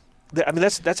I mean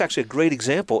that's actually a great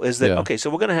example. Is that okay?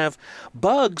 So we're going to have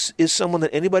Bugs is someone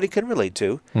that anybody can relate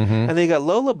to, and then you got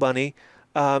Lola Bunny,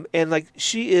 and like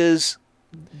she is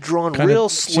drawn real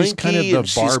slinky. She's kind of the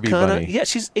Barbie bunny. Yeah,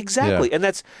 she's exactly.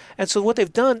 Yeah. And so what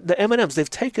they've done, the M&Ms, they've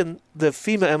taken the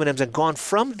female M&Ms and gone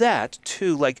from that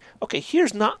to like, okay,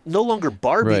 here's no longer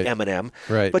Barbie M&M,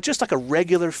 but just like a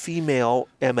regular female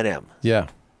M&M. Yeah.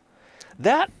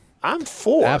 That I'm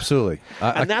for. Absolutely.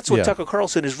 And that's what Tucker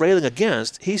Carlson is railing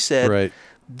against. He said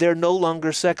they're no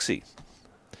longer sexy.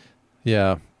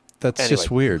 Yeah. That's just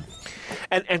weird.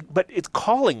 But it's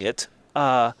calling it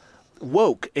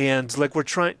woke, and like we're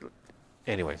trying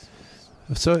anyway.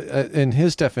 So in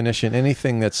his definition,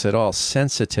 anything that's at all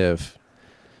sensitive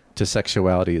to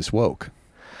sexuality is woke.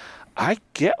 I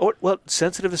get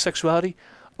sensitive to sexuality,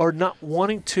 or not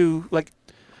wanting to like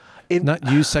not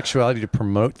use sexuality to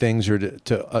promote things, or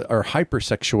or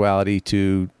hypersexuality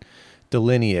to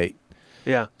delineate.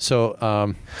 Yeah. So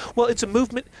well, it's a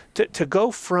movement to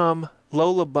go from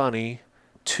Lola Bunny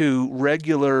to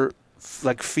regular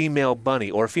like female bunny,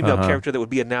 or a female character that would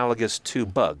be analogous to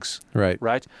Bugs. Right.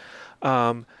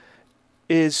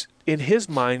 Is in his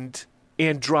mind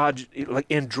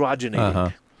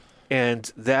androgynating.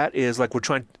 And that is like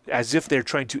as if they're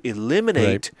trying to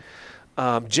eliminate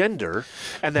gender,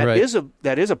 and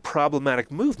that is a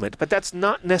problematic movement, but that's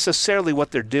not necessarily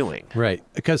what they're doing. Right.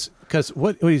 Because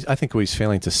what I think what he's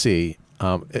failing to see,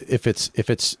 if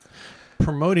it's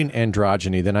promoting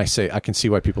androgyny, then I can see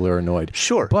why people are annoyed.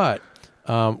 Sure. But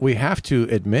we have to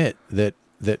admit that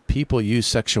people use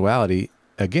sexuality,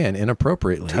 again,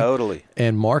 inappropriately. Totally.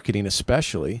 And marketing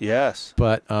especially. Yes.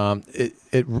 But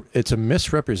it's a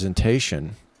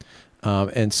misrepresentation.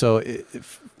 And so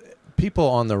people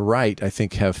on the right, I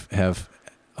think, have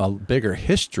a bigger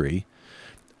history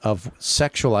of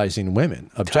sexualizing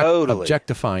women,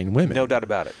 objectifying women. No doubt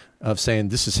about it. Of saying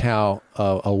this is how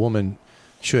a woman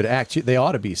should act. They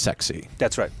ought to be sexy.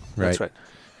 That's right. That's right.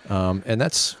 And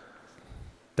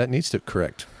that needs to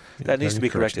correct. That needs to be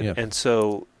corrected. Yeah. And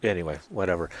so, anyway,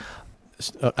 whatever.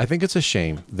 I think it's a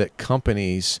shame that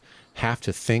companies have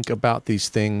to think about these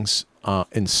things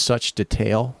in such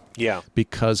detail. Yeah.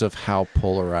 Because of how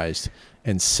polarized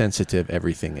and sensitive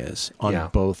everything is on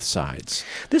both sides.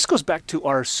 This goes back to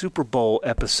our Super Bowl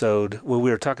episode where we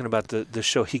were talking about the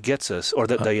show He Gets Us, or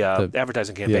the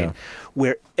advertising campaign,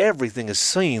 where everything is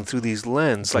seen through these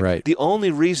lenses. Like the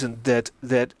only reason that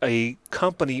a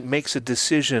company makes a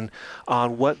decision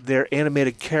on what their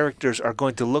animated characters are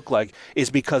going to look like is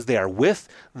because they are with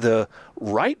the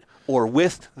right or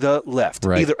with the left,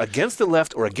 either against the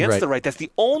left or against the right. That's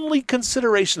the only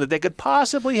consideration that they could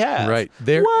possibly have. Right.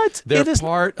 They're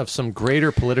part of some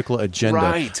greater political agenda.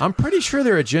 Right. I'm pretty sure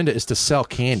their agenda is to sell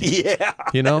candy. Yeah,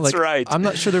 that's right. I'm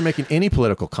not sure they're making any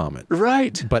political comment.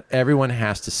 Right. But everyone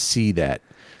has to see that.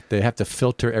 They have to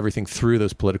filter everything through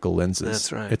those political lenses.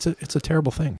 That's right. It's a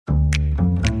terrible thing.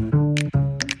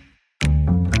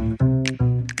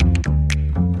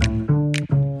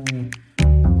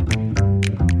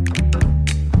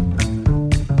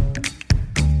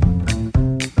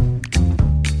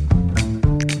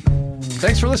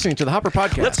 Thanks for listening to the Hopper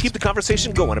Podcast. Let's keep the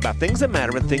conversation going about things that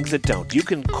matter and things that don't. You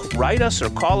can write us or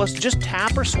call us. Just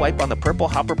tap or swipe on the purple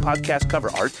Hopper Podcast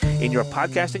cover art in your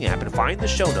podcasting app and find the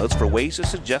show notes for ways to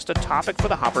suggest a topic for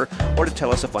the Hopper or to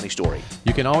tell us a funny story.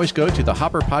 You can always go to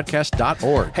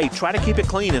thehopperpodcast.org. Hey, try to keep it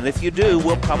clean, and if you do,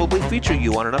 we'll probably feature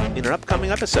you in an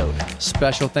upcoming episode.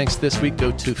 Special thanks this week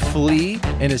go to Flea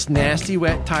and his nasty,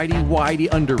 wet, tidy, whitey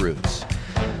underoos.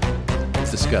 It's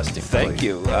disgusting. Thank Flea.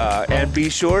 you. And be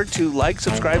sure to like,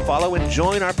 subscribe, follow, and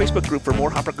join our Facebook group for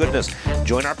more Hopper goodness.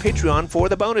 Join our Patreon for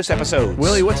the bonus episodes.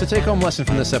 Willie, what's the take-home lesson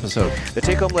from this episode? The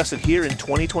take-home lesson here in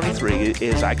 2023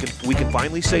 is we can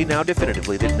finally say now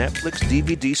definitively that Netflix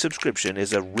DVD subscription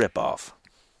is a ripoff.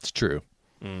 It's true.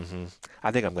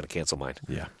 I think I'm going to cancel mine.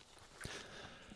 Yeah.